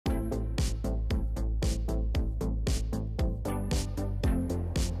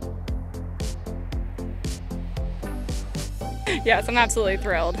Yes, I'm absolutely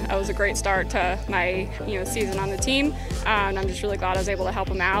thrilled. It was a great start to my season on the team, and I'm just really glad I was able to help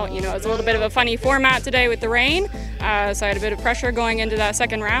them out. It was a little bit of a funny format today with the rain, so I had a bit of pressure going into that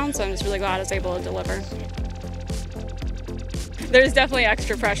second round, so I'm just really glad I was able to deliver. There's definitely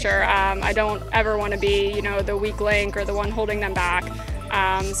extra pressure. I don't ever want to be, the weak link or the one holding them back.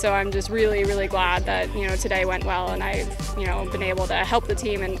 So I'm just really, really glad that, today went well and I've, been able to help the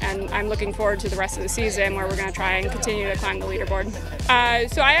team, and I'm looking forward to the rest of the season where we're going to try and continue to climb the leaderboard.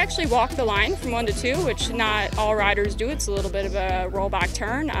 So I actually walked the line from 1 to 2, which not all riders do. It's a little bit of a rollback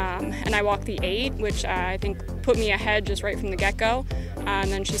turn, and I walked the 8, which I think put me ahead just right from the get-go.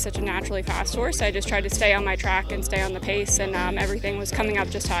 And then she's such a naturally fast horse. I just tried to stay on my track and stay on the pace, and everything was coming up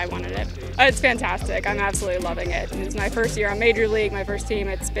just how I wanted it. It's fantastic. I'm absolutely loving it. It's my first year on Major League, my first team.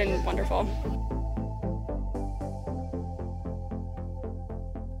 It's been wonderful.